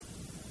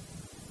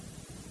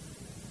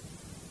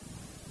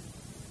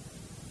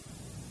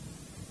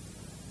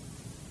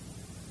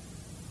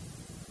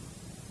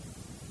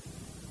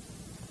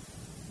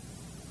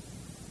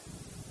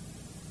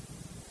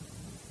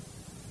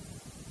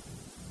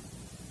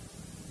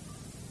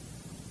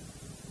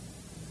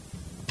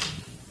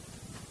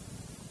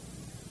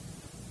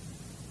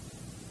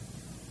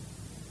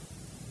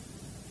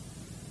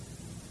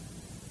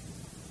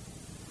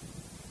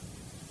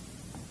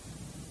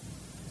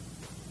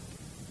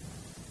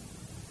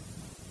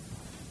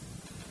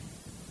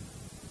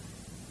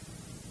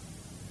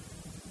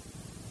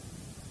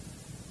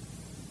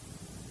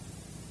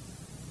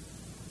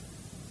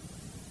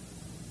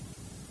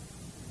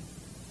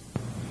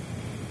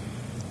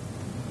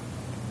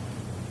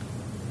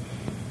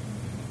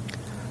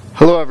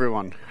Hello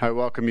everyone. I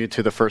welcome you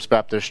to the First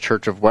Baptist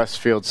Church of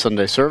Westfield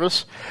Sunday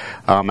service.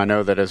 I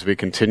know that as we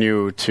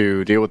continue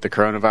to deal with the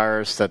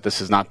coronavirus, that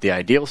this is not the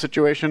ideal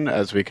situation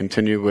as we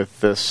continue with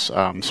this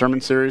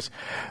sermon series,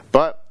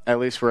 but at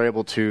least we're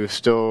able to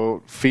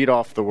still feed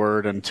off the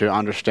Word and to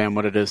understand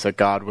what it is that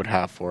God would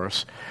have for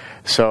us.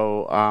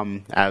 So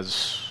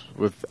as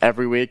with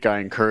every week, I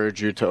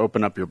encourage you to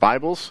open up your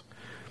Bibles,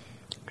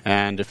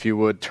 and if you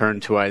would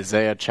turn to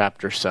Isaiah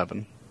chapter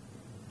 7.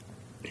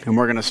 And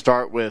we're going to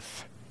start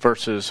with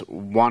verses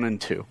 1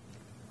 and 2.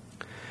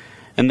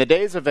 In the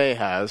days of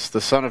Ahaz, the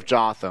son of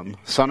Jotham,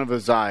 son of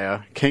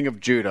Uzziah, king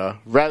of Judah,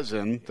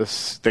 Rezin,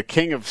 the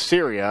king of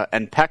Syria,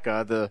 and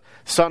Pekah, the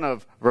son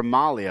of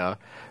Remaliah,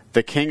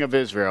 the king of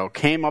Israel,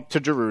 came up to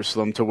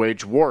Jerusalem to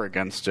wage war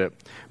against it,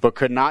 but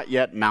could not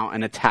yet mount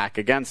an attack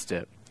against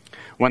it.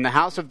 When the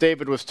house of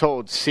David was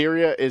told,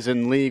 Syria is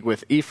in league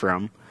with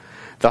Ephraim,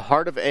 the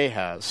heart of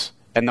Ahaz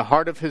and the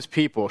heart of his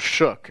people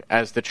shook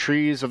as the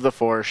trees of the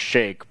forest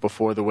shake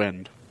before the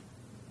wind.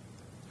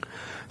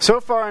 So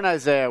far in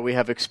Isaiah, we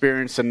have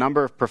experienced a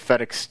number of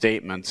prophetic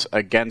statements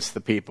against the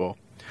people.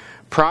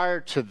 Prior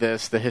to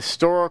this, the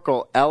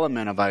historical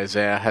element of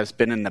Isaiah has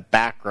been in the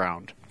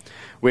background.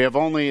 We have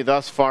only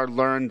thus far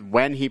learned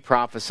when he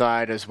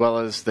prophesied, as well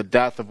as the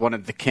death of one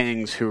of the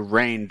kings who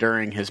reigned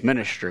during his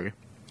ministry.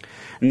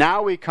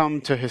 Now we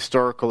come to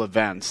historical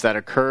events that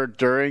occurred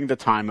during the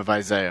time of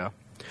Isaiah.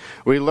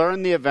 We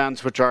learn the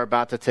events which are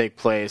about to take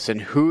place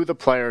and who the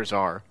players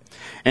are.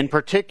 In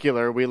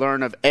particular, we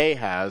learn of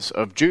Ahaz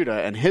of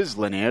Judah and his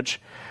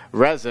lineage,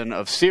 Rezin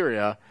of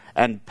Syria,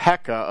 and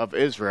Pekah of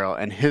Israel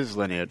and his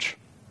lineage.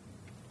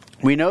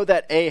 We know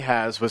that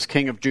Ahaz was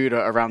king of Judah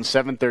around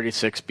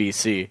 736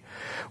 BC.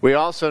 We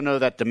also know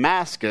that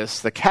Damascus,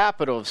 the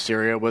capital of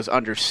Syria, was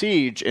under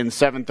siege in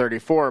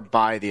 734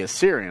 by the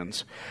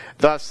Assyrians.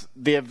 Thus,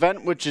 the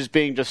event which is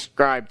being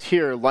described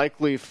here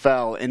likely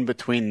fell in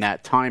between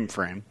that time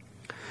frame.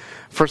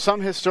 For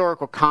some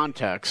historical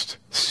context,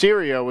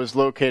 Syria was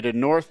located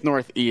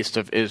northeast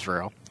of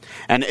Israel,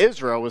 and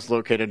Israel was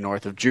located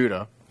north of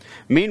Judah.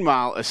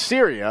 Meanwhile,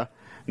 Assyria,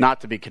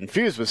 not to be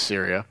confused with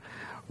Syria,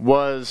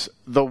 was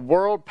the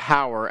world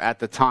power at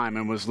the time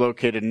and was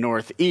located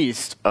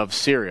northeast of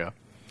Syria.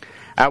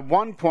 At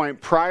one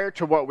point, prior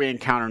to what we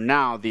encounter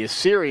now, the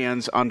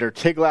Assyrians under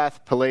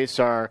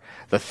Tiglath-Pileser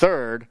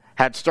III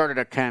had started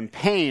a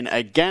campaign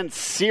against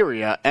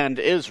Syria and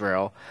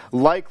Israel,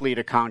 likely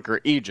to conquer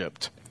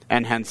Egypt,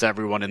 and hence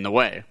everyone in the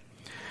way.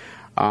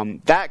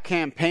 That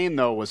campaign,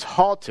 though, was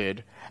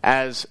halted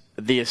as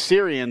the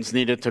Assyrians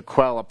needed to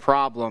quell a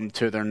problem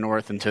to their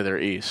north and to their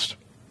east.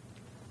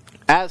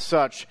 As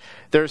such,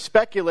 there is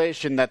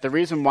speculation that the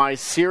reason why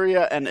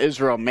Syria and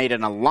Israel made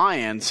an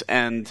alliance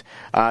and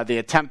the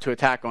attempt to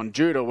attack on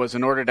Judah was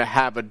in order to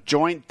have a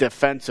joint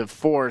defensive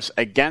force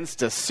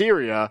against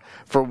Assyria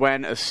for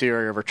when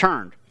Assyria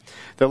returned.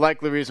 The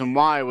likely reason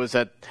why was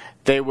that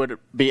they would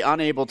be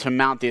unable to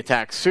mount the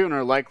attack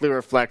sooner, likely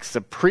reflects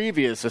the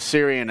previous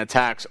Assyrian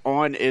attacks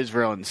on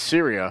Israel and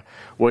Syria,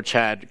 which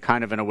had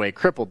kind of in a way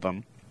crippled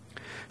them.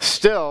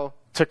 Still,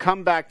 to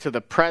come back to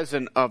the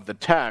present of the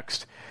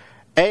text,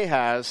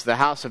 Ahaz, the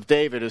house of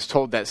David, is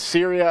told that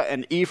Syria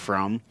and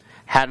Ephraim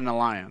had an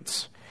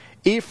alliance.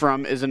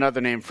 Ephraim is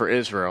another name for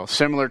Israel,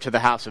 similar to the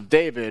house of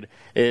David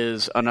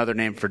is another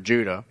name for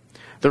Judah.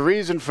 The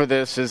reason for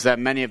this is that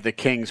many of the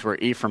kings were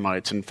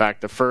Ephraimites. In fact,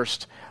 the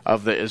first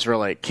of the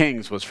Israelite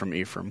kings was from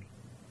Ephraim.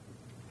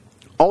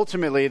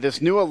 Ultimately,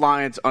 this new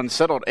alliance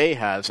unsettled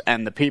Ahaz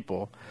and the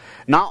people.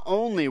 Not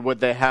only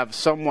would they have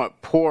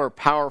somewhat poor,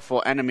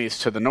 powerful enemies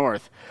to the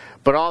north,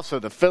 but also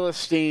the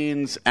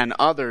Philistines and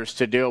others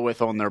to deal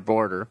with on their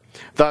border.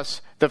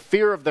 Thus, the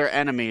fear of their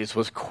enemies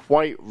was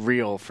quite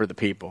real for the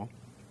people.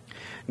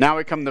 Now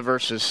we come to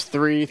verses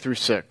 3 through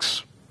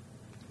 6.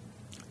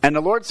 And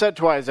the Lord said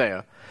to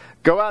Isaiah,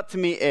 "Go out to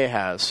meet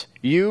Ahaz,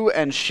 you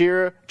and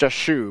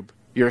Shear-Jashub,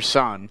 your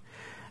son,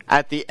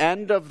 at the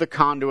end of the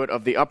conduit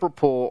of the upper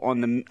pool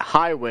on the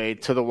highway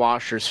to the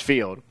washer's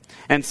field,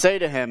 and say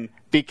to him,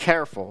 Be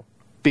careful,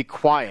 be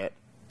quiet,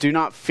 do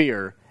not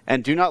fear,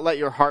 and do not let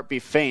your heart be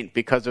faint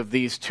because of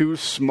these two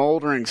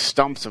smoldering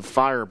stumps of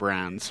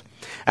firebrands,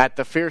 at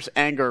the fierce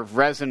anger of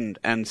Rezin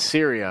and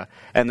Syria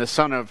and the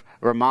son of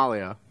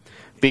Remaliah.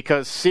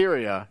 Because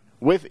Syria,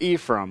 with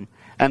Ephraim,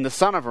 and the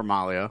son of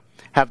Remaliah,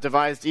 have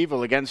devised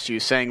evil against you,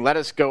 saying, Let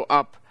us go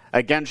up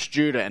against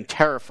Judah and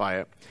terrify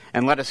it,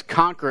 and let us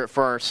conquer it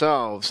for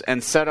ourselves,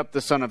 and set up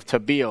the son of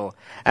Tabeel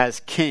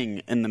as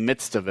king in the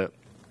midst of it."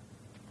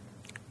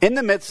 In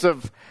the midst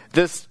of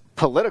this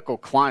political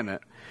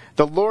climate,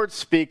 the Lord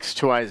speaks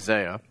to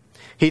Isaiah.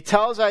 He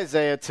tells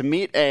Isaiah to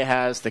meet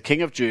Ahaz, the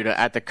king of Judah,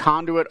 at the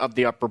conduit of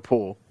the upper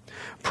pool.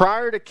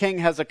 Prior to King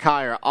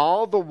Hezekiah,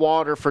 all the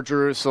water for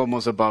Jerusalem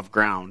was above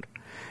ground.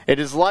 It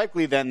is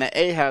likely then that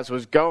Ahaz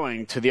was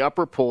going to the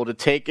upper pool to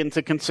take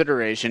into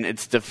consideration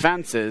its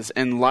defenses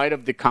in light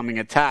of the coming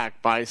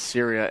attack by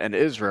Syria and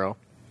Israel.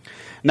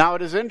 Now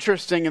it is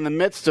interesting in the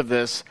midst of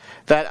this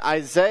that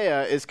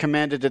Isaiah is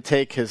commanded to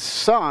take his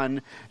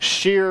son,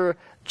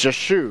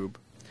 Shear-Jashub.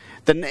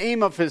 The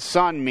name of his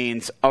son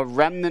means a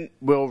remnant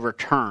will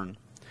return.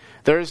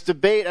 There is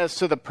debate as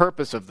to the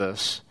purpose of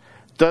this.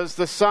 Does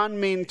the son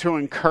mean to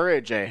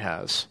encourage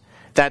Ahaz,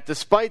 that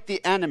despite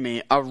the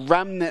enemy, a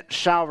remnant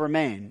shall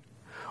remain?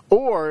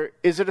 Or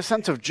is it a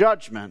sense of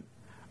judgment,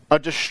 a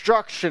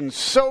destruction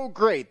so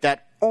great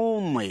that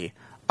only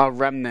a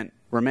remnant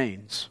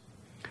remains?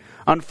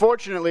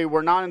 Unfortunately,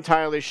 we're not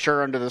entirely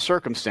sure under the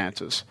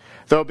circumstances,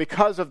 though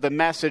because of the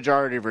message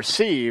already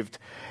received,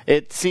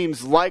 it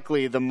seems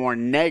likely the more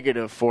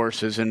negative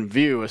forces in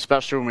view,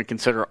 especially when we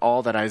consider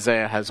all that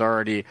Isaiah has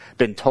already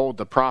been told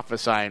to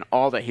prophesy and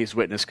all that he's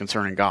witnessed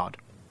concerning God.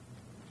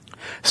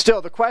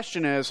 Still, the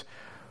question is,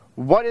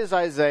 what is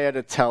Isaiah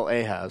to tell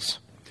Ahaz?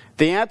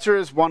 The answer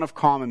is one of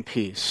calm and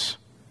peace.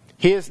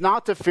 He is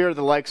not to fear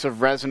the likes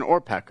of Rezin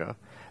or Pekah.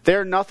 They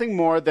are nothing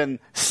more than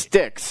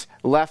sticks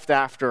left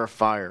after a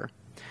fire.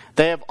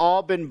 They have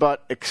all been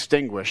but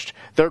extinguished.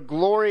 Their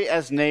glory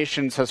as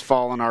nations has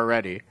fallen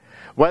already,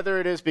 whether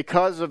it is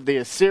because of the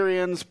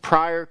Assyrians'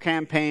 prior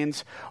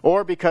campaigns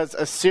or because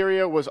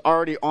Assyria was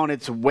already on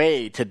its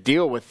way to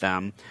deal with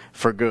them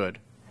for good.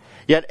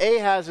 Yet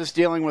Ahaz is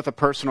dealing with a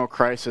personal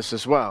crisis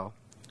as well.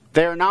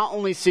 They are not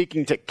only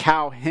seeking to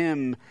cow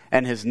him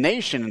and his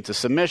nation into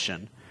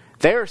submission,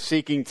 they are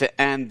seeking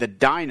to end the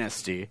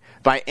dynasty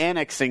by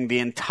annexing the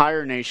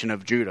entire nation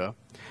of Judah.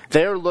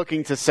 They are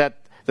looking to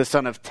set the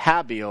son of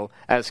Tabeel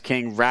as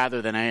king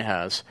rather than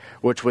Ahaz,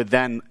 which would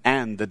then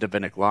end the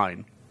Davidic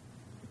line.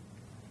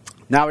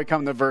 Now we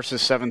come to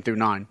verses 7 through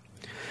 9.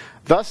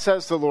 Thus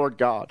says the Lord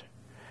God,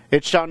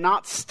 it shall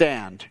not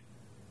stand,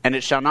 and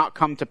it shall not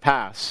come to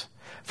pass.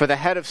 For the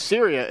head of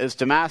Syria is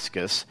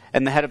Damascus,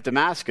 and the head of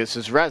Damascus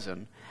is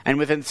Rezin, and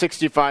within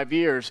 65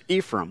 years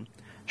Ephraim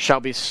shall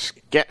be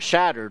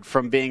shattered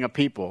from being a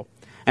people.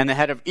 And the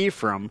head of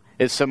Ephraim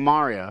is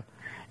Samaria,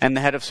 and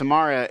the head of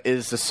Samaria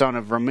is the son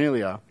of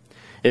Remaliah.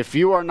 If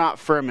you are not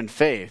firm in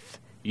faith,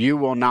 you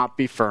will not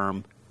be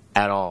firm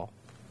at all.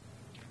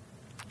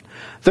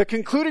 The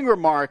concluding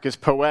remark is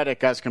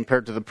poetic as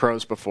compared to the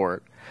prose before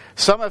it.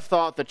 Some have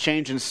thought the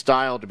change in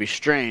style to be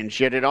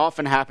strange, yet it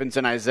often happens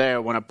in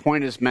Isaiah when a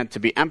point is meant to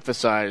be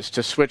emphasized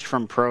to switch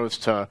from prose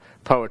to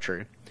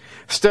poetry.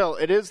 Still,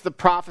 it is the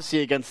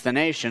prophecy against the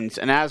nations,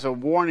 and as a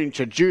warning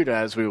to Judah,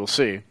 as we will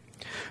see.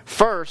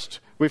 First,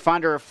 we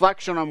find a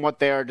reflection on what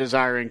they are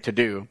desiring to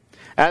do.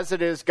 As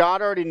it is,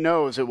 God already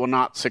knows it will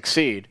not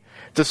succeed.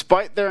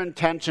 Despite their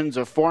intentions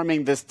of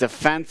forming this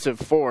defensive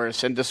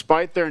force, and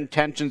despite their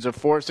intentions of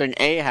forcing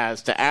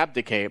Ahaz to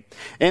abdicate,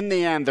 in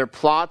the end their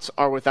plots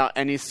are without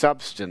any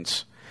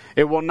substance.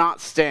 It will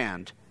not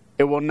stand.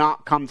 It will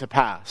not come to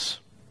pass.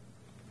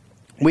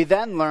 We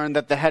then learn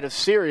that the head of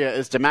Syria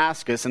is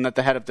Damascus, and that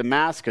the head of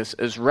Damascus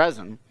is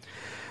Rezin.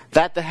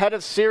 That the head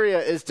of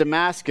Syria is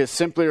Damascus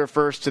simply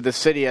refers to the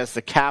city as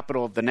the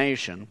capital of the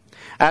nation.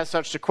 As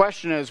such, the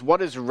question is,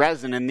 what is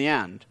Rezin in the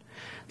end?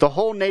 The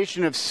whole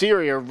nation of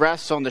Syria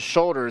rests on the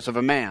shoulders of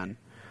a man.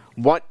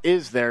 What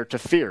is there to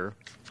fear?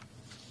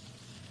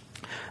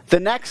 The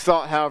next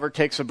thought, however,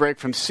 takes a break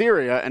from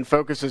Syria and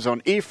focuses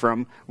on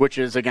Ephraim, which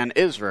is, again,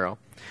 Israel.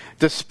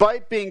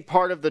 Despite being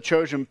part of the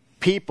chosen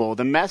people,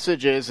 the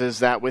message is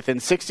that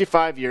within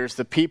 65 years,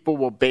 the people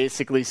will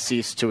basically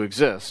cease to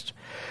exist.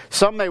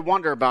 Some may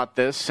wonder about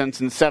this,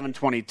 since in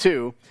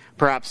 722,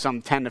 perhaps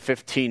some 10 to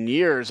 15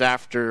 years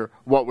after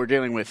what we're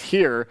dealing with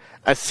here,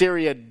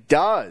 Assyria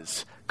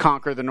does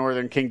conquer the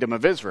northern kingdom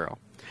of Israel.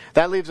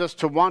 That leaves us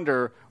to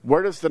wonder,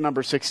 where does the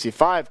number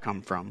 65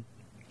 come from?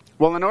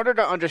 Well, in order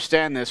to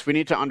understand this, we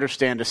need to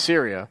understand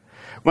Assyria.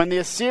 When the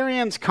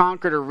Assyrians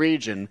conquered a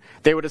region,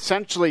 they would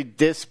essentially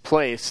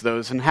displace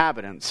those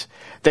inhabitants.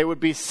 They would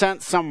be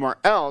sent somewhere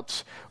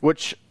else,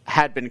 which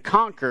had been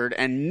conquered,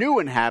 and new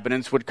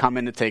inhabitants would come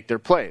in to take their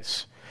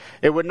place.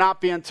 It would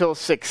not be until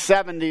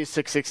 670,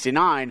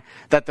 669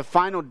 that the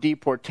final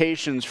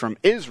deportations from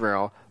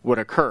Israel would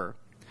occur.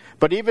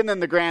 But even in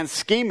the grand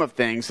scheme of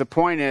things, the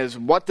point is,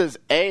 what does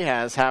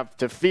Ahaz have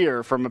to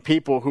fear from a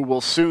people who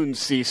will soon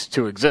cease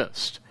to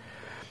exist?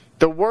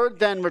 The word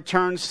then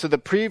returns to the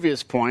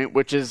previous point,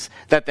 which is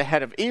that the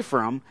head of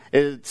Ephraim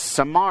is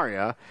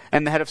Samaria,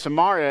 and the head of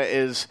Samaria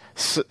is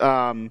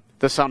the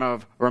son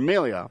of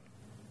Remaliah.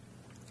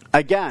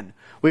 Again,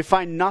 we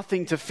find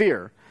nothing to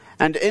fear.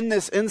 And in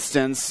this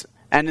instance,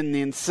 and in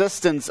the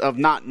insistence of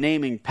not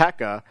naming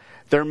Pekah,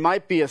 there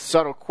might be a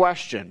subtle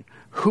question.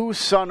 Whose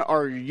son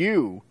are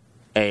you,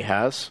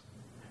 Ahaz?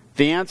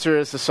 The answer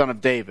is the son of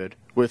David,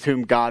 with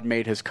whom God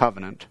made his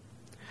covenant.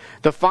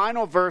 The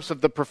final verse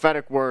of the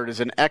prophetic word is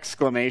an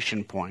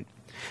exclamation point.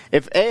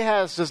 If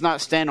Ahaz does not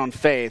stand on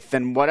faith,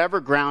 then whatever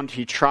ground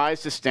he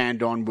tries to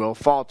stand on will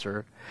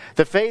falter.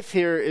 The faith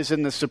here is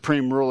in the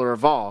supreme ruler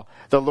of all,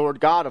 the Lord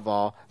God of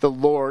all, the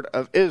Lord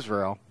of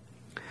Israel.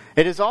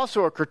 It is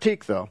also a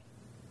critique, though.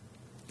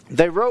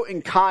 They wrote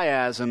in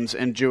chiasms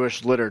in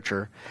Jewish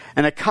literature,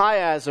 and a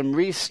chiasm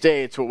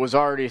restates what was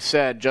already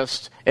said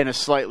just in a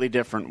slightly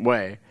different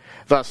way.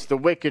 Thus, the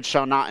wicked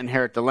shall not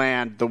inherit the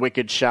land, the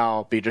wicked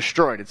shall be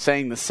destroyed. It's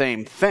saying the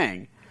same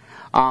thing,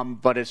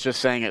 but it's just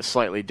saying it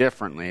slightly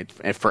differently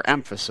for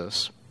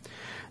emphasis.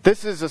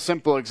 This is a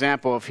simple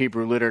example of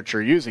Hebrew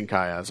literature using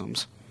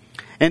chiasms.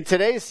 In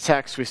today's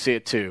text, we see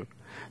it too.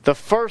 The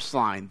first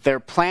line, their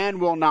plan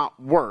will not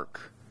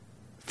work,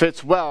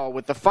 fits well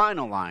with the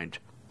final line,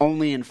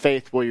 only in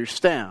faith will you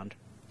stand.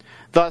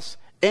 Thus,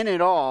 in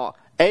it all,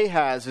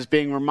 Ahaz is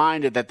being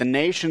reminded that the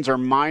nations are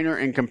minor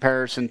in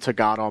comparison to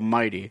God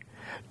Almighty.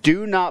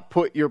 Do not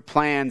put your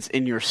plans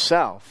in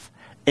yourself.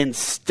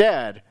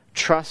 Instead,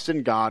 trust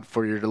in God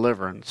for your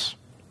deliverance.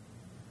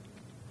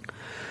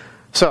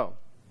 So,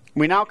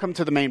 we now come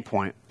to the main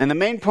point. And the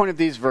main point of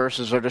these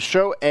verses are to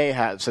show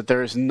Ahaz that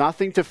there is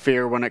nothing to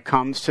fear when it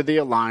comes to the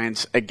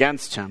alliance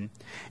against him.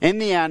 In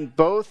the end,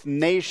 both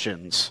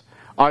nations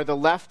are the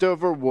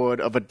leftover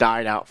wood of a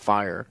died-out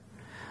fire.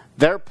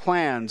 Their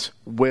plans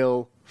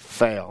will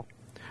fail.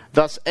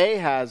 Thus,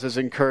 Ahaz is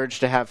encouraged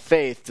to have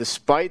faith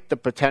despite the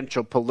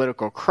potential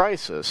political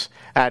crisis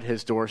at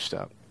his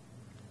doorstep.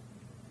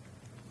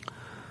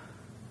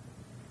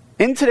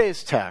 In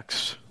today's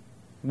text,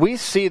 we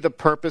see the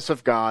purpose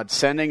of God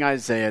sending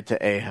Isaiah to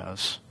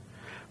Ahaz.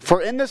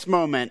 For in this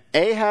moment,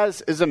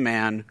 Ahaz is a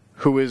man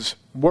who is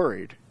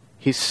worried,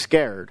 he's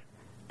scared,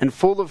 and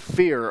full of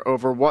fear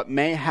over what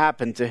may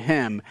happen to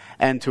him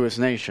and to his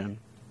nation.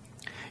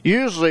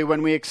 Usually,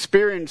 when we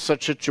experience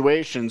such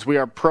situations, we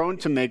are prone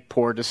to make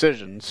poor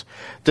decisions.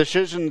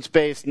 Decisions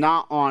based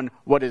not on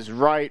what is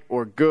right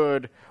or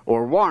good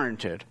or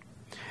warranted.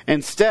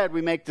 Instead,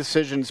 we make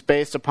decisions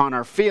based upon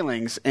our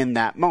feelings in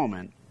that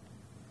moment.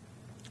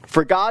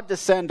 For God to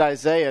send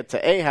Isaiah to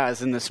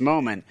Ahaz in this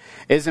moment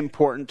is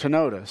important to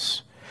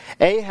notice.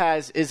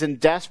 Ahaz is in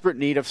desperate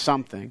need of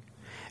something.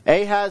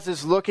 Ahaz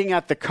is looking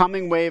at the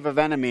coming wave of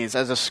enemies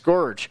as a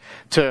scourge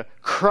to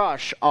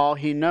crush all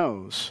he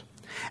knows.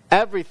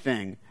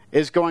 Everything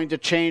is going to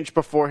change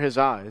before his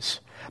eyes.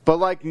 But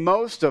like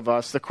most of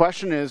us, the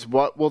question is,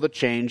 what will the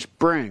change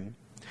bring?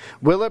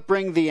 Will it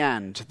bring the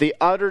end, the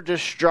utter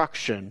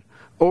destruction,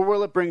 or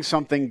will it bring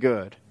something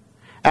good?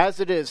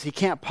 As it is, he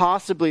can't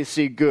possibly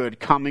see good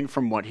coming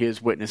from what he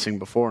is witnessing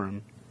before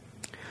him.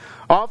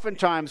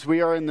 Oftentimes,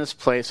 we are in this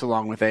place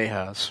along with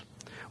Ahaz.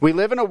 We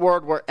live in a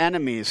world where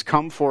enemies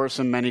come for us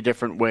in many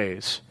different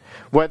ways.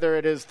 Whether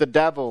it is the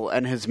devil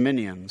and his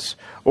minions,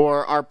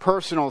 or our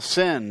personal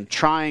sin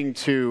trying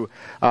to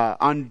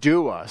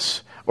undo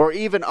us, or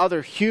even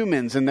other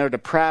humans in their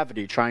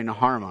depravity trying to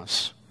harm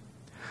us.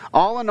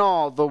 All in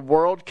all, the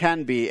world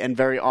can be, and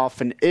very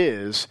often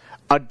is,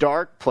 a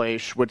dark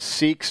place which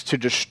seeks to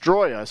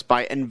destroy us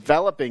by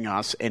enveloping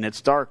us in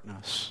its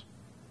darkness.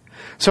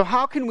 So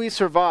how can we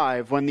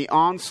survive when the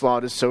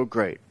onslaught is so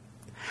great?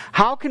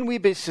 How can we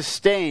be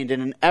sustained in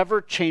an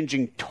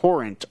ever-changing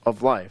torrent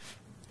of life?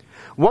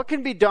 What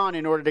can be done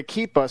in order to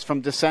keep us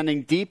from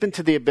descending deep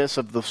into the abyss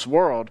of this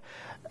world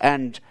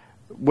and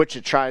which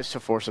it tries to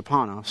force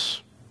upon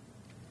us?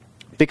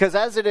 Because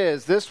as it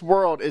is, this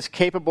world is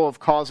capable of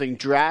causing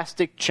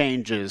drastic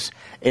changes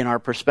in our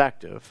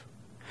perspective.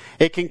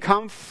 It can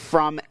come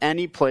from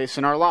any place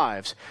in our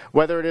lives,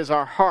 whether it is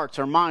our hearts,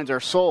 our minds, our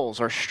souls,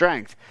 our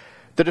strength.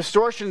 The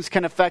distortions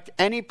can affect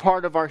any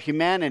part of our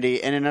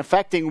humanity, and in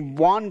affecting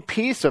one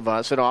piece of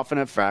us, it often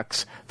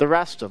affects the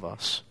rest of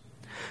us.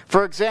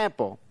 For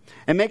example,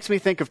 it makes me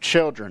think of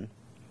children.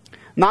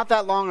 Not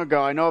that long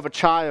ago, I know of a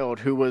child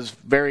who was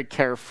very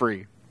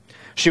carefree.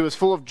 She was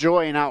full of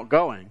joy and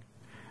outgoing.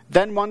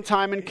 Then one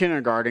time in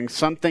kindergarten,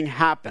 something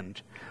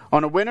happened.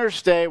 On a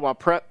winter's day, while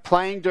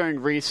playing during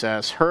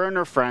recess, her and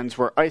her friends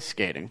were ice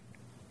skating.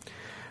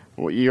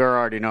 Well, you're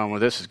already knowing where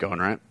this is going,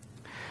 right?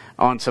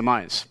 On some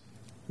ice.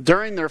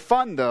 During their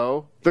fun,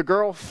 though, the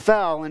girl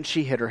fell and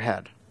she hit her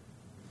head.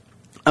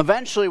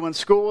 Eventually, when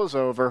school was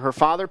over, her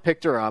father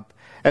picked her up,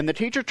 and the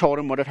teacher told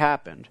him what had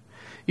happened.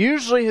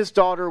 Usually his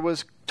daughter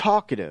was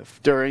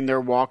talkative during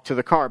their walk to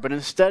the car, but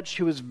instead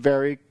she was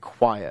very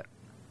quiet.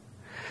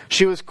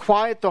 She was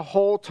quiet the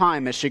whole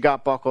time as she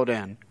got buckled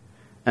in,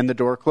 and the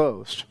door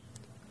closed.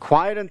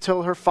 Quiet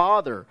until her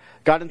father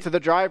got into the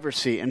driver's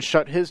seat and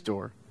shut his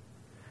door.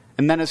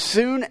 And then as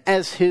soon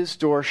as his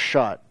door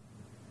shut,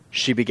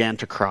 she began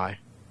to cry,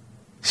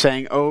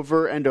 saying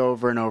over and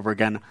over and over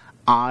again,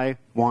 "I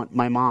want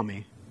my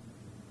mommy."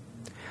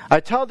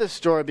 I tell this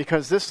story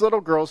because this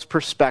little girl's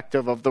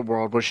perspective of the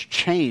world was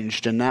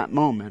changed in that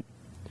moment.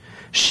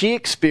 She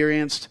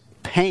experienced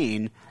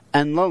pain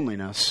and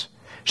loneliness.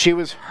 She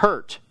was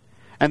hurt,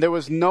 and there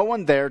was no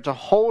one there to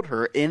hold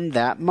her in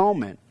that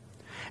moment.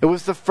 It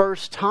was the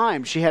first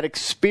time she had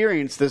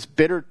experienced this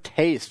bitter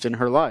taste in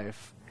her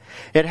life.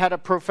 It had a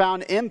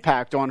profound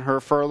impact on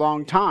her for a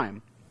long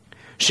time.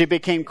 She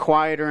became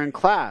quieter in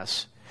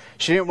class.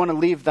 She didn't want to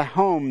leave the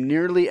home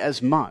nearly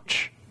as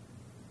much.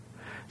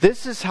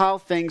 This is how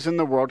things in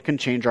the world can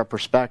change our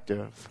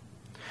perspective.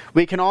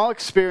 We can all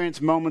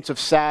experience moments of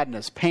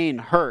sadness, pain,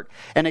 hurt,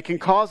 and it can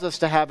cause us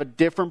to have a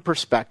different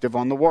perspective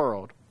on the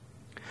world.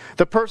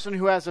 The person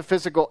who has a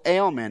physical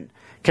ailment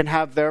can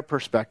have their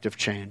perspective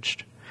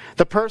changed.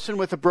 The person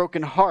with a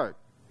broken heart,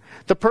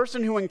 the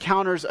person who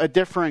encounters a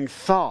differing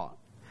thought,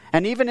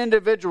 and even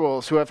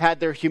individuals who have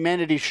had their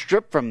humanity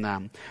stripped from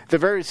them, their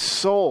very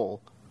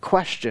soul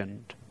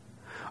questioned.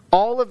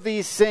 All of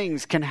these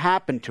things can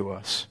happen to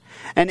us.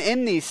 And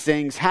in these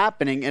things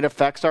happening, it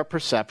affects our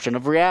perception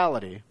of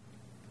reality.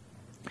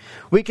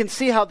 We can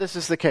see how this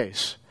is the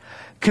case.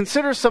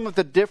 Consider some of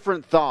the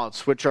different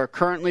thoughts which are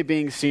currently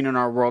being seen in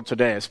our world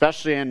today,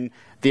 especially in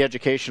the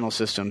educational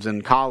systems,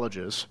 in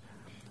colleges.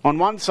 On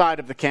one side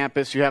of the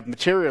campus, you have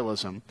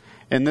materialism,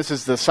 and this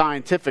is the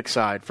scientific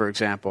side, for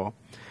example.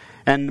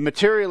 And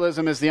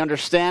materialism is the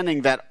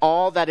understanding that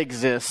all that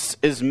exists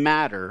is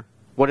matter,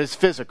 what is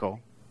physical.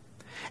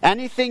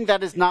 Anything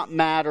that is not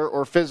matter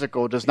or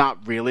physical does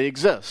not really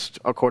exist,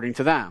 according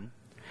to them.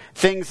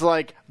 Things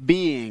like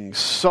being,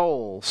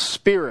 soul,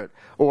 spirit,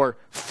 or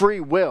free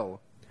will,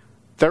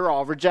 they're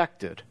all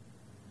rejected.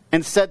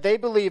 Instead, they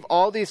believe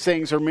all these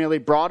things are merely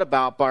brought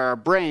about by our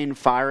brain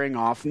firing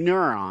off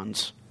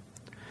neurons.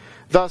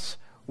 Thus,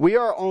 we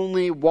are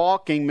only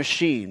walking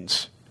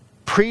machines,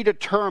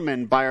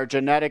 predetermined by our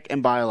genetic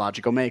and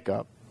biological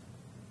makeup.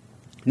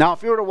 Now,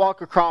 if you were to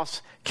walk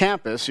across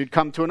campus, you'd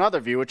come to another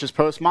view, which is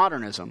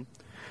postmodernism.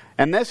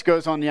 And this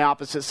goes on the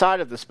opposite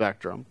side of the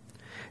spectrum.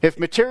 If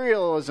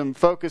materialism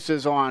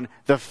focuses on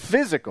the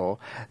physical,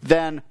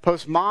 then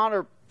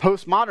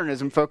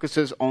postmodernism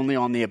focuses only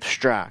on the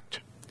abstract.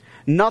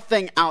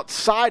 Nothing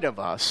outside of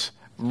us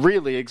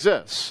really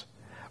exists.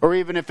 Or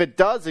even if it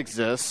does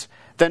exist,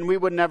 then we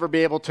would never be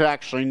able to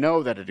actually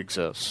know that it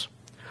exists.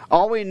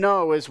 All we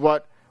know is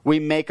what we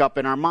make up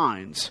in our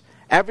minds.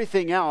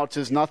 Everything else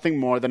is nothing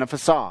more than a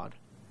facade.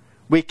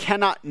 We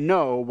cannot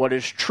know what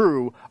is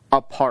true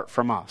apart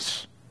from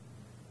us.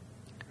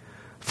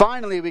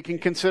 Finally, we can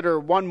consider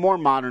one more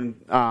modern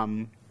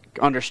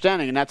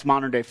understanding, and that's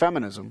modern-day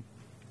feminism.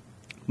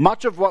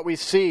 Much of what we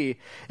see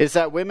is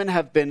that women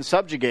have been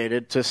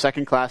subjugated to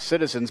second-class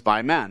citizens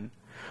by men.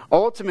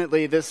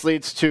 Ultimately, this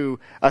leads to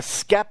a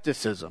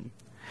skepticism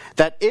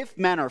that if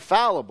men are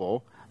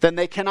fallible, then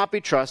they cannot be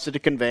trusted to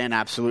convey an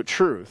absolute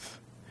truth.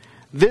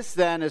 This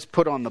then is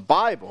put on the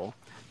Bible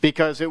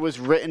because it was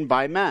written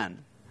by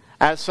men.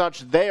 As such,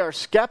 they are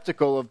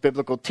skeptical of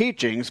biblical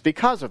teachings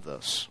because of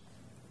this.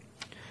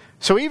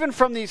 So even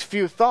from these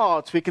few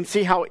thoughts, we can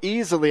see how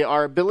easily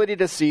our ability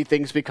to see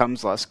things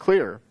becomes less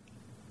clear.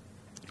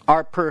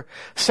 Our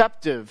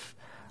perceptive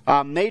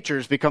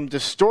natures become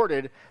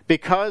distorted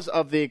because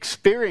of the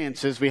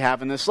experiences we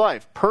have in this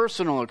life,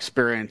 personal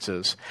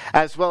experiences,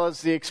 as well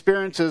as the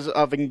experiences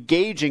of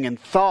engaging in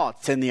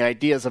thoughts and the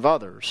ideas of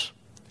others.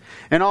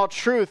 In all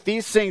truth,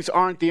 these things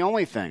aren't the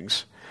only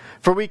things,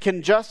 for we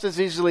can just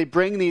as easily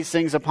bring these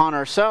things upon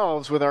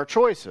ourselves with our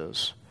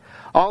choices.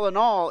 All in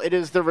all, it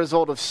is the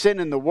result of sin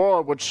in the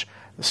world which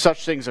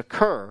such things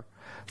occur,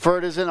 for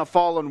it is in a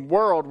fallen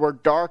world where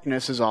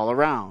darkness is all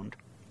around.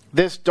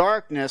 This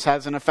darkness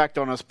has an effect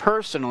on us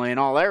personally in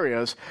all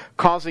areas,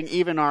 causing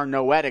even our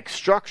noetic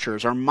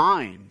structures, our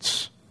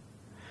minds,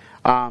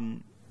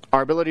 our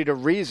ability to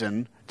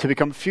reason, to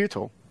become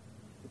futile.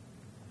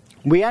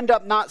 We end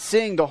up not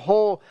seeing the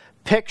whole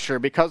picture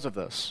because of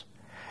this.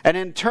 And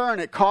in turn,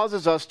 it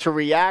causes us to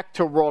react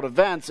to world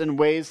events in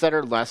ways that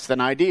are less than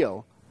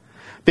ideal.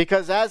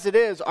 Because as it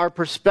is, our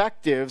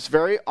perspectives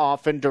very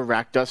often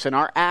direct us in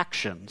our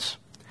actions.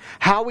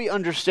 How we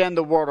understand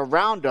the world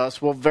around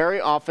us will very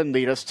often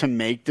lead us to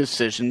make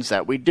decisions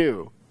that we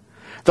do.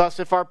 Thus,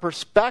 if our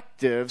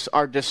perspectives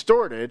are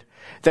distorted,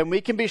 then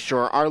we can be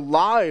sure our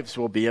lives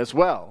will be as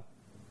well.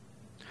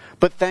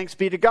 But thanks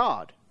be to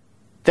God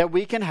that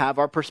we can have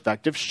our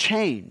perspectives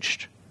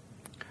changed.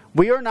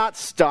 We are not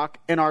stuck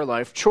in our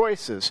life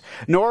choices,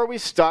 nor are we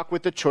stuck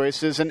with the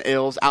choices and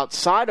ills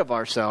outside of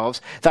ourselves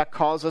that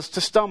cause us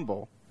to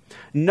stumble.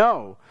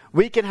 No,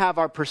 we can have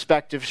our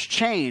perspectives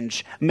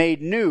changed,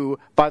 made new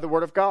by the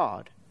Word of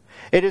God.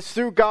 It is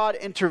through God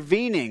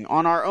intervening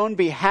on our own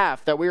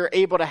behalf that we are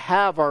able to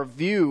have our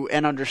view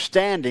and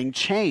understanding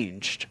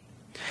changed.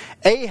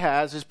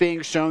 Ahaz is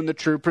being shown the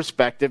true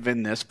perspective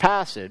in this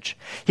passage.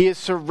 He is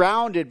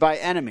surrounded by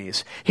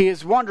enemies. He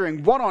is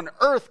wondering what on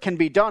earth can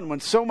be done when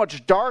so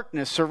much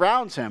darkness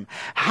surrounds him.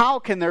 How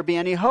can there be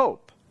any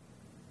hope?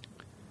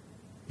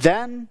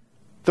 Then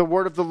the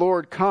word of the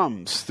Lord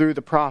comes through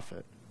the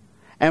prophet.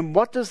 And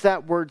what does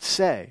that word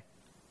say?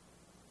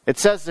 It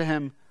says to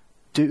him,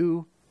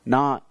 "Do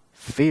not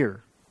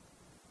fear."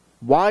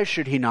 Why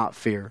should he not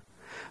fear?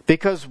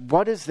 Because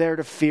what is there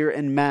to fear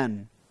in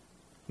men?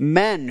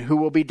 Men who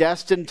will be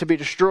destined to be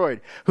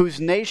destroyed,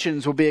 whose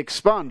nations will be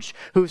expunged,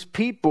 whose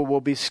people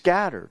will be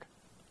scattered.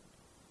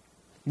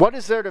 What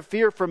is there to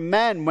fear from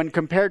men when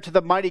compared to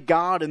the mighty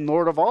God and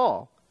Lord of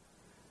all?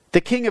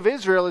 The king of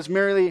Israel is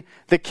merely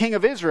the king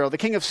of Israel. The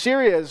king of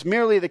Syria is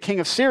merely the king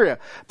of Syria.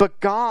 But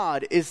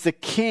God is the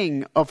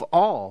king of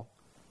all.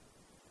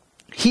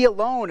 He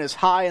alone is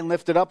high and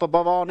lifted up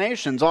above all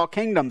nations, all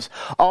kingdoms,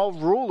 all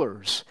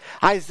rulers.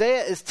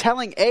 Isaiah is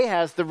telling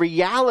Ahaz the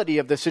reality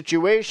of the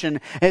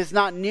situation is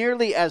not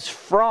nearly as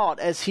fraught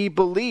as he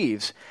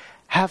believes.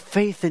 Have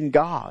faith in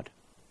God.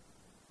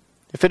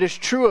 If it is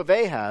true of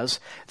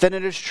Ahaz, then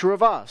it is true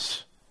of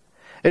us.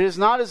 It is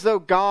not as though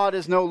God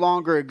is no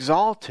longer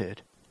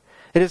exalted.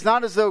 It is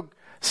not as though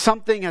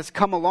something has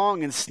come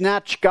along and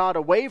snatched God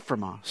away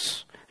from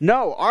us.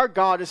 No, our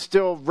God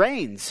still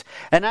reigns.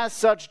 And as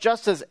such,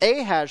 just as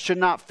Ahaz should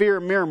not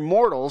fear mere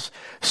mortals,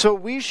 so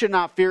we should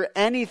not fear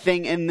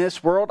anything in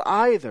this world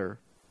either.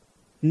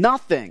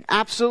 Nothing,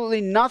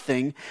 absolutely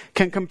nothing,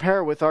 can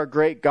compare with our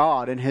great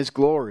God and his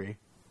glory.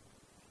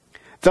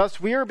 Thus,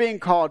 we are being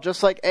called,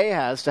 just like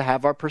Ahaz, to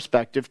have our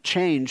perspective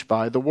changed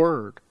by the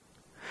word.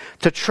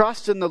 To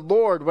trust in the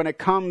Lord when it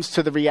comes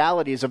to the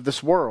realities of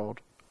this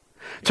world.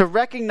 To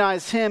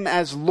recognize him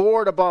as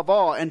Lord above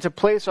all, and to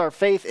place our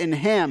faith in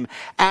him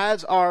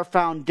as our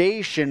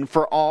foundation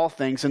for all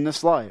things in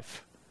this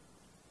life.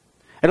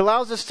 It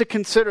allows us to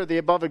consider the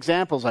above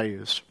examples I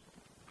used.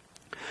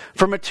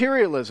 For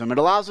materialism, it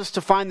allows us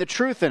to find the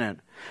truth in it,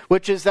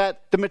 which is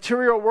that the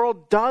material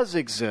world does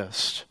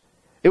exist.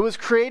 It was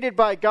created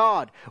by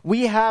God.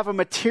 We have a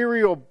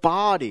material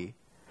body.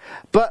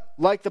 But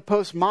like the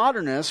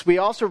postmodernists, we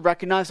also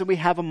recognize that we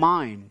have a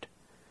mind.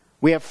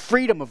 We have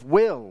freedom of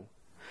will.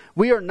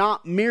 We are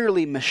not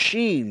merely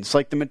machines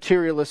like the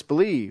materialist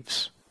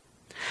believes.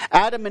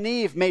 Adam and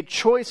Eve made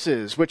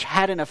choices which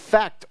had an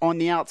effect on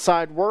the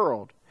outside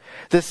world.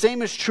 The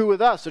same is true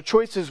with us. The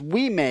choices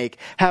we make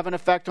have an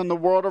effect on the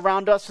world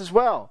around us as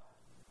well.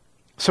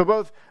 So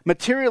both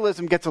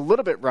materialism gets a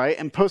little bit right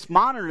and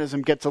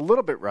postmodernism gets a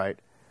little bit right.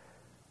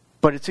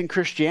 But it's in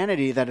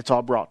Christianity that it's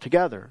all brought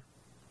together.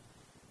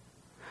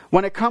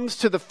 When it comes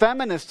to the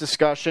feminist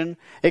discussion,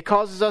 it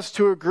causes us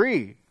to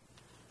agree.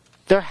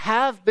 There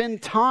have been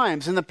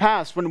times in the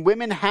past when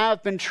women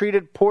have been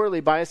treated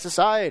poorly by a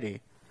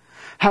society.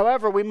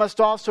 However, we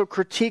must also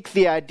critique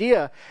the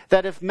idea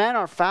that if men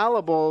are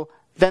fallible,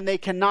 then they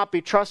cannot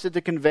be trusted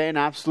to convey an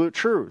absolute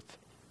truth.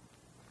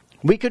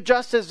 We could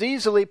just as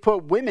easily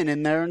put women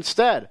in there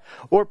instead,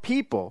 or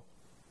people.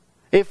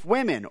 If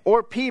women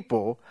or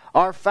people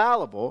are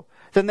fallible,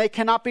 then they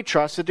cannot be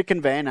trusted to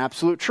convey an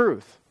absolute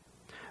truth.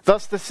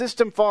 Thus, the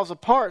system falls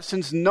apart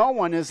since no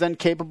one is then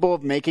capable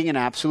of making an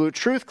absolute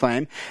truth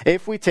claim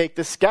if we take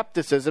the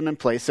skepticism and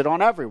place it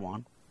on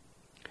everyone.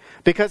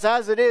 Because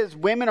as it is,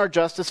 women are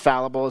just as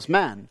fallible as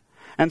men.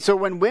 And so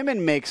when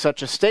women make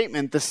such a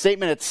statement, the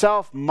statement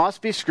itself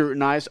must be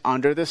scrutinized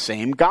under the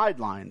same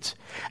guidelines.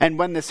 And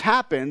when this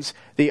happens,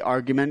 the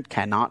argument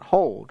cannot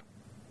hold.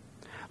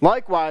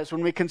 Likewise,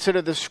 when we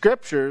consider the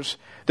scriptures,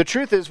 the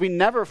truth is we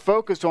never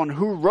focus on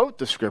who wrote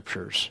the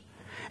scriptures.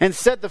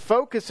 Instead, the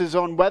focus is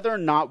on whether or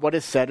not what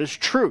is said is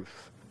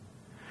truth.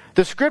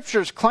 The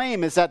scriptures'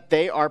 claim is that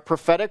they are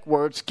prophetic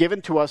words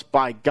given to us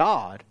by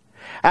God.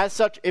 As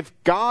such, if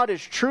God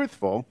is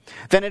truthful,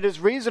 then it is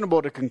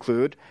reasonable to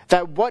conclude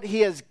that what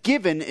he has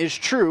given is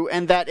true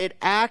and that it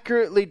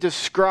accurately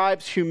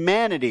describes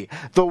humanity,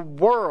 the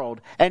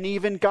world, and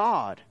even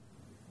God.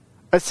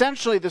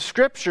 Essentially, the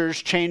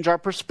scriptures change our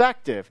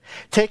perspective,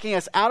 taking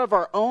us out of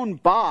our own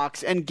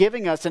box and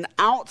giving us an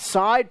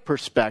outside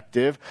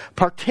perspective,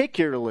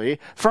 particularly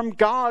from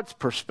God's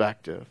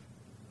perspective.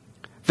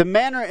 The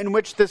manner in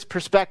which this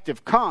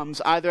perspective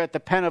comes, either at the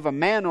pen of a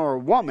man or a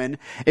woman,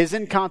 is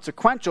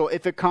inconsequential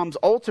if it comes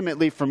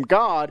ultimately from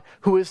God,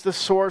 who is the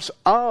source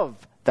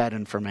of that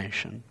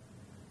information.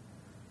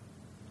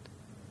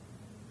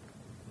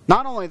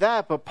 Not only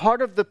that, but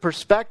part of the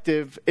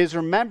perspective is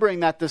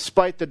remembering that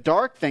despite the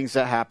dark things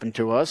that happen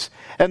to us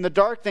and the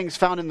dark things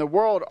found in the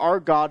world, our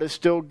God is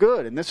still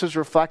good. And this is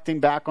reflecting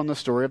back on the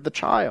story of the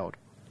child.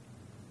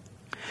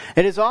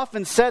 It is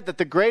often said that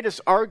the greatest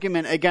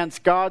argument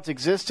against God's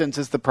existence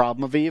is the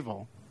problem of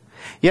evil.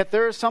 Yet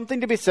there is something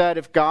to be said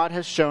if God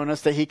has shown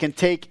us that he can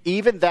take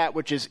even that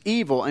which is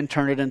evil and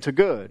turn it into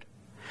good.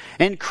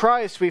 In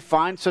Christ we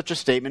find such a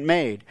statement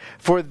made.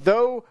 For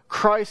though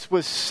Christ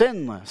was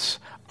sinless,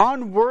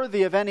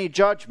 unworthy of any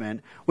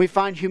judgment, we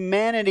find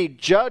humanity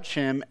judge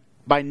him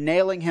by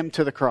nailing him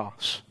to the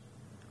cross.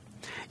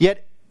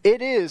 Yet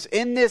it is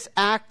in this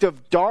act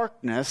of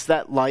darkness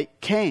that light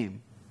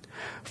came.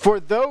 For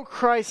though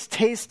Christ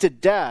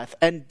tasted death,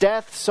 and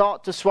death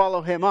sought to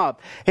swallow him up,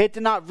 it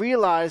did not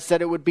realize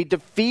that it would be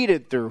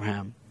defeated through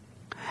him.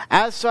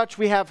 As such,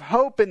 we have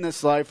hope in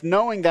this life,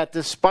 knowing that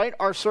despite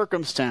our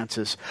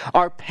circumstances,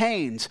 our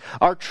pains,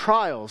 our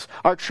trials,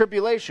 our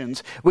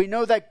tribulations, we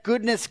know that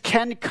goodness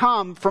can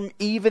come from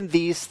even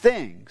these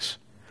things.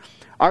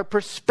 Our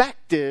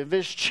perspective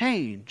is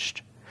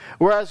changed.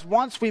 Whereas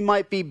once we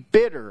might be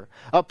bitter,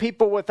 a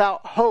people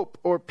without hope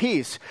or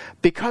peace,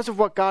 because of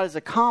what God has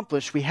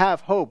accomplished, we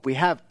have hope, we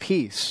have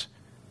peace,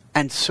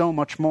 and so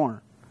much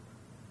more.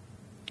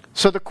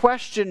 So the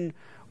question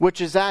which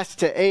is asked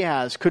to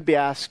Ahaz could be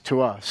asked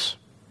to us.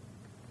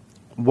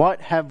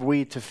 What have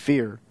we to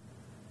fear?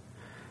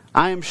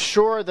 I am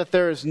sure that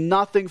there is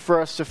nothing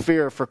for us to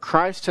fear, for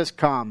Christ has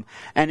come,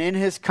 and in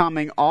his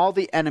coming all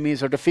the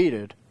enemies are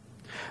defeated.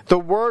 The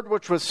word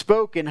which was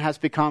spoken has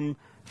become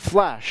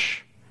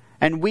flesh,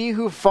 and we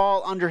who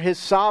fall under his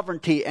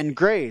sovereignty and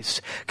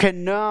grace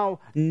can now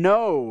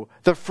know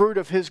the fruit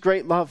of his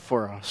great love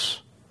for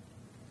us.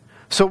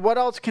 So what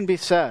else can be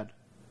said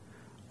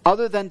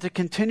other than to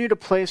continue to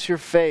place your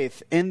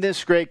faith in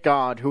this great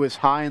God who is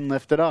high and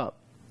lifted up?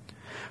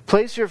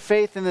 Place your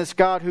faith in this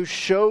God who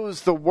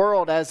shows the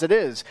world as it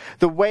is,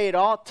 the way it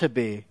ought to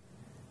be.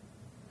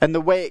 and the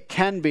way it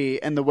can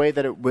be and the way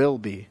that it will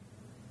be.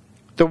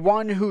 The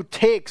one who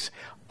takes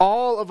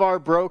all of our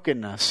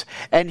brokenness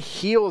and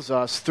heals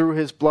us through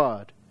his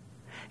blood.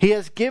 He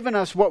has given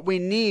us what we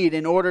need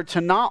in order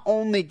to not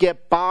only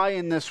get by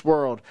in this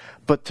world,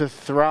 but to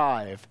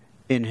thrive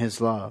in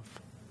his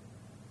love.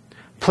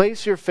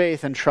 Place your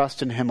faith and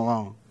trust in him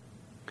alone.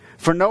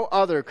 For no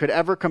other could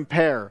ever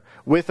compare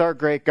with our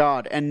great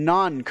God, and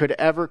none could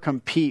ever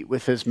compete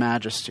with his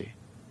majesty.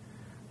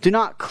 Do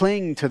not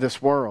cling to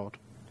this world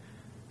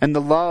and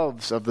the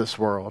loves of this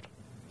world.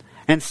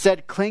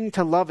 Instead, cling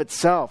to love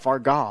itself, our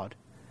God,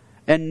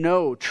 and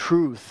know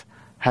truth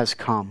has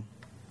come.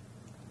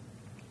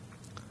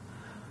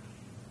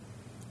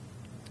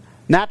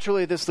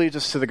 Naturally, this leads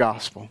us to the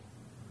gospel.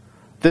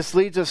 This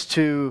leads us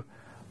to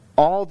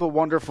all the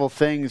wonderful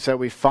things that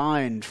we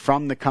find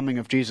from the coming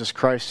of Jesus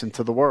Christ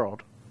into the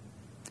world.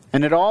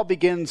 And it all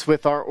begins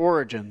with our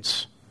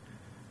origins.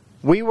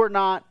 We were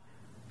not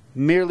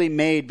merely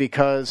made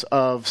because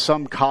of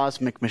some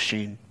cosmic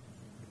machine.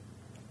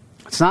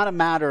 It's not a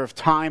matter of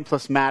time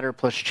plus matter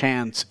plus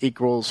chance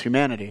equals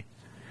humanity.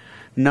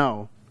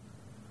 No.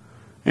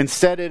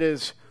 Instead, it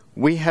is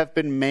we have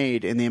been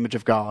made in the image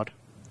of God.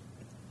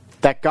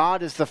 That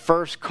God is the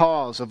first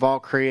cause of all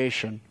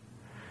creation.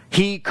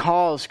 He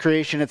caused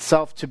creation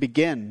itself to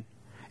begin.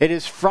 It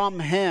is from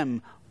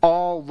him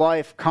all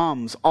life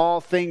comes.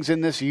 All things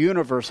in this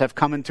universe have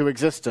come into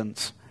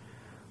existence.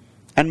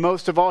 And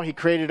most of all, he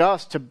created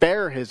us to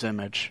bear his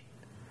image.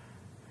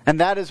 And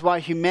that is why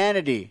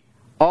humanity,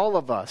 all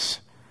of us,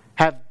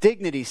 have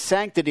dignity,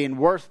 sanctity, and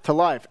worth to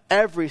life.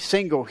 Every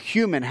single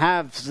human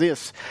has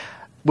this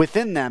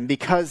within them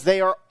because they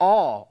are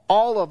all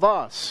of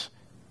us.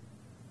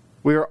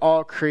 We are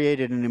all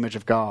created in the image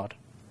of God.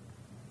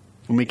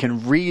 And we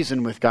can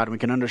reason with God, and we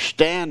can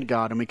understand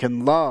God, and we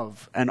can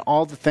love, and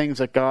all the things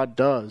that God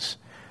does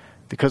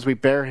because we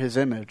bear his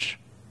image.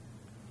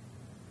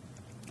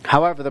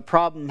 However, the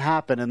problem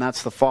happened, and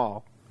that's the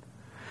fall.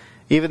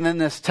 Even in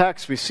this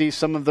text, we see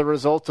some of the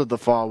results of the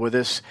fall, where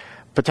this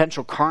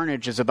potential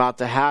carnage is about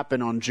to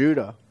happen on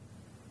Judah,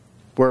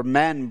 where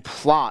men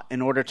plot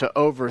in order to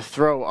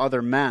overthrow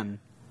other men,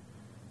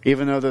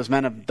 even though those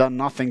men have done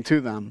nothing to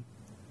them.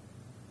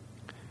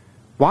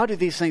 Why do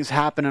these things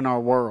happen in our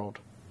world?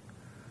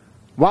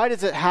 Why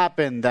does it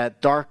happen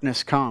that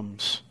darkness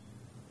comes?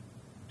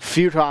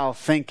 Futile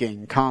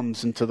thinking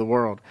comes into the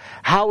world.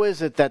 How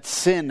is it that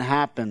sin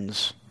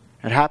happens?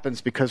 It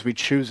happens because we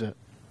choose it.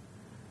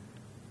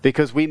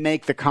 Because we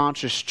make the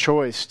conscious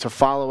choice to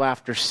follow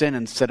after sin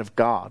instead of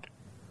God.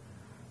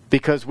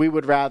 Because we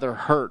would rather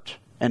hurt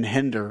and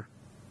hinder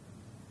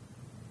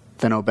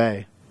than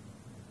obey.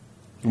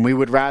 And we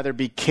would rather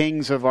be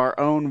kings of our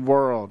own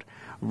world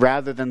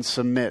rather than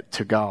submit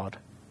to God.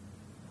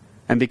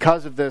 And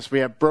because of this, we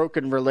have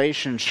broken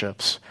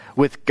relationships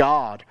with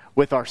God,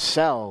 with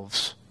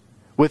ourselves,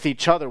 with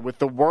each other, with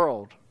the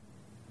world.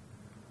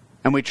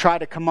 And we try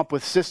to come up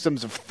with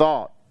systems of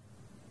thought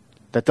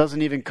that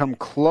doesn't even come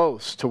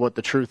close to what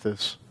the truth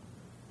is.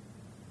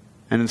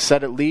 And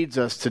instead it leads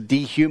us to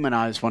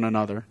dehumanize one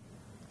another,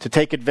 to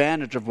take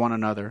advantage of one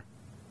another,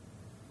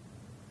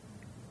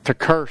 to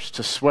curse,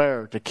 to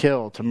swear, to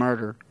kill, to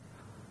murder.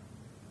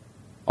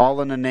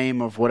 All in the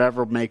name of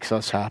whatever makes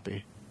us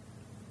happy.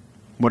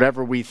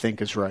 Whatever we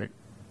think is right.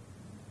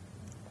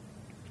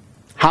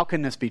 How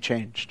can this be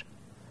changed?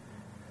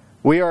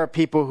 We are a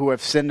people who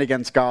have sinned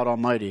against God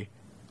Almighty.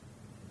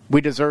 We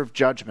deserve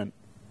judgment.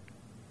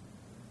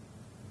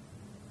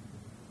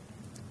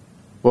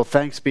 Well,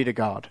 thanks be to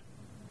God.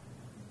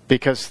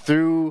 Because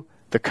through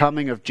the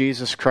coming of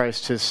Jesus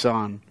Christ, his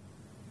Son,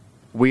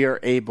 we are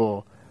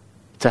able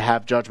to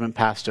have judgment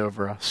passed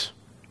over us.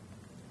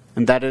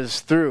 And that is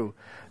through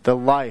the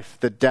life,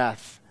 the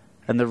death,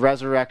 and the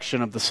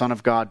resurrection of the Son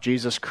of God,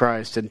 Jesus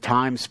Christ, in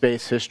time,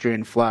 space, history,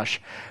 and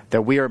flesh,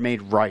 that we are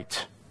made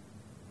right.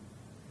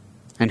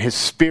 And his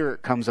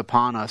Spirit comes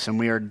upon us, and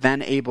we are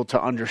then able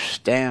to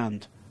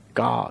understand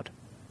God.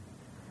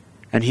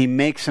 And he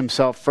makes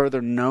himself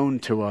further known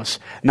to us,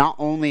 not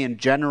only in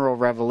general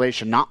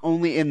revelation, not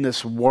only in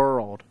this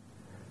world,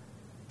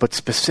 but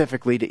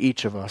specifically to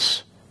each of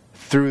us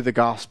through the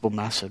gospel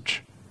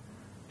message,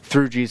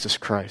 through Jesus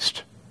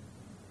Christ.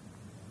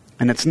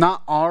 And it's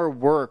not our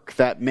work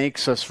that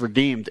makes us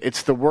redeemed.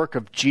 It's the work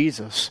of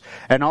Jesus.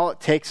 And all it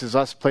takes is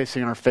us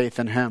placing our faith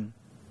in him.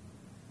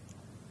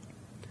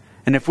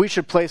 And if we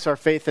should place our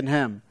faith in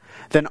him,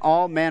 then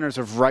all manners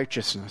of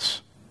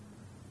righteousness,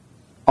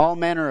 all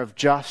manner of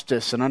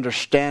justice and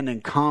understanding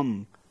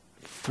come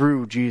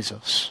through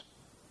Jesus.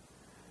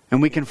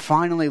 And we can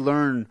finally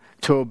learn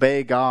to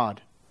obey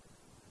God,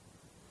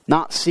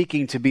 not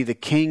seeking to be the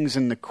kings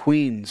and the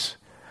queens,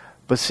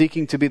 but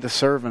seeking to be the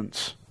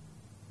servants.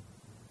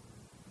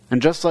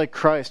 And just like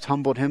Christ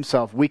humbled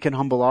himself, we can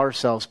humble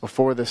ourselves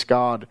before this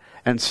God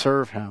and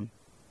serve him.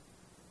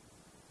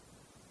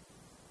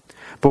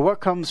 But what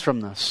comes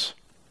from this?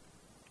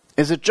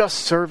 Is it just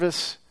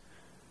service?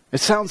 It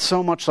sounds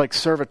so much like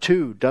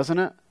servitude, doesn't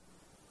it?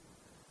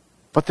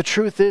 But the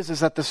truth is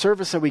that the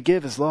service that we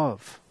give is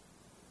love.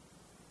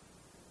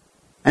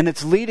 And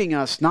it's leading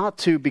us not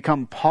to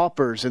become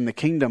paupers in the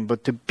kingdom,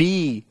 but to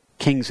be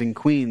kings and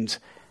queens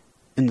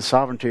in the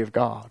sovereignty of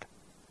God.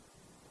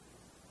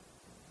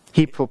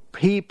 He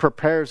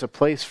prepares a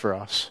place for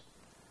us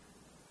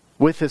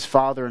with his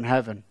Father in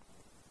heaven.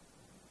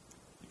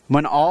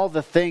 When all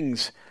the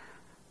things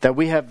that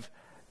we have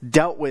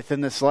dealt with in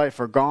this life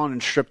are gone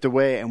and stripped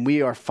away, and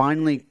we are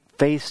finally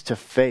face to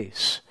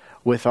face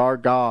with our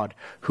God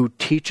who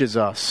teaches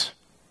us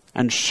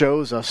and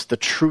shows us the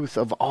truth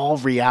of all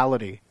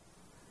reality.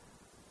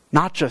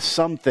 Not just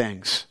some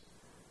things,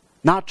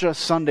 not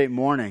just Sunday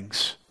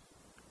mornings,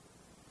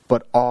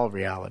 but all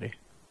reality.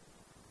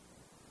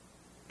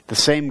 The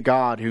same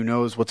God who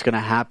knows what's going to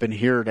happen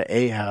here to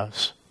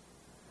Ahaz.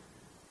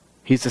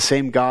 He's the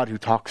same God who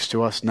talks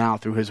to us now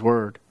through his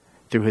word,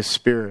 through his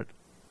Spirit.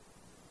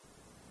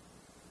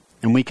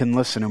 And we can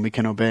listen and we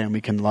can obey and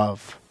we can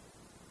love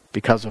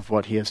because of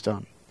what he has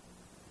done.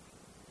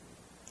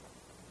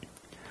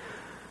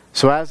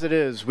 So as it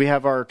is, we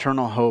have our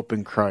eternal hope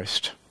in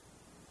Christ.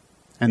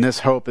 And this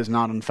hope is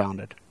not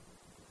unfounded.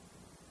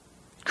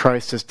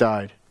 Christ has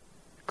died.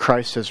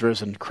 Christ has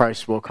risen.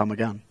 Christ will come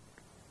again.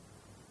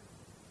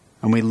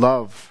 And we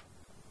love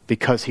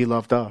because he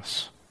loved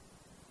us.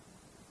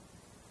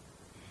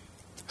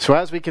 So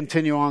as we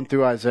continue on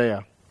through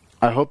Isaiah,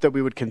 I hope that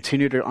we would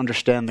continue to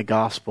understand the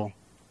gospel.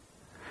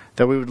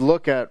 That we would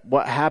look at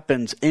what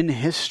happens in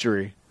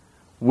history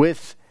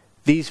with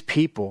these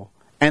people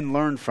and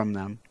learn from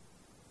them.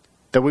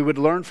 That we would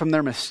learn from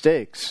their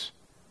mistakes.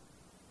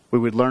 We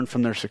would learn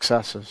from their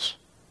successes.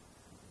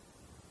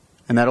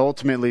 And that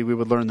ultimately we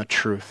would learn the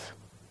truth.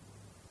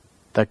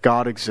 That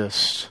God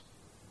exists.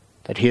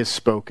 That he has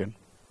spoken.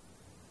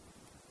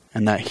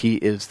 And that he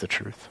is the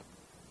truth.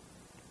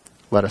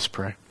 Let us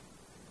pray.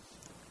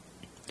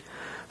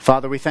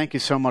 Father, we thank you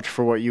so much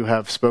for what you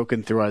have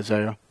spoken through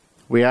Isaiah.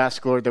 We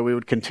ask, Lord, that we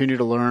would continue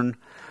to learn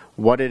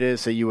what it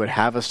is that you would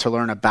have us to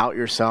learn about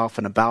yourself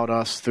and about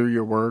us through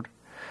your word.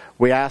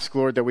 We ask,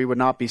 Lord, that we would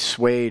not be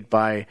swayed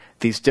by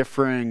these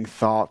differing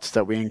thoughts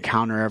that we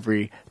encounter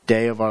every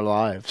day of our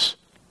lives,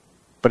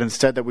 but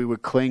instead that we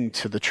would cling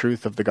to the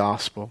truth of the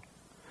gospel,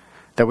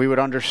 that we would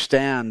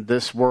understand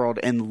this world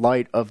in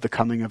light of the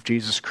coming of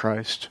Jesus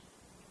Christ.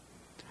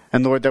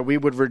 And Lord, that we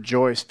would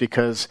rejoice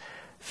because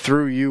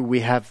through you we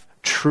have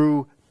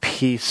true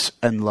peace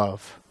and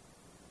love.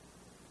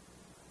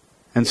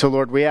 And so,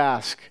 Lord, we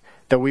ask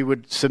that we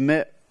would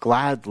submit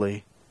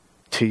gladly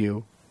to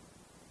you.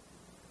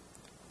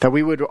 That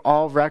we would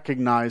all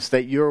recognize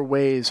that your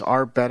ways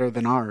are better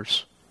than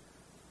ours.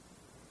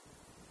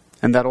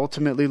 And that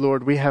ultimately,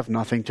 Lord, we have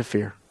nothing to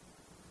fear.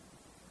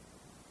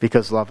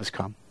 Because love has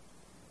come.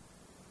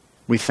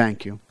 We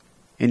thank you.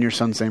 In your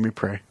Son's name we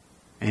pray.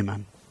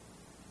 Amen.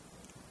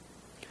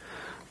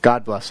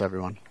 God bless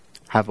everyone.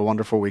 Have a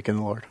wonderful week in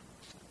the Lord.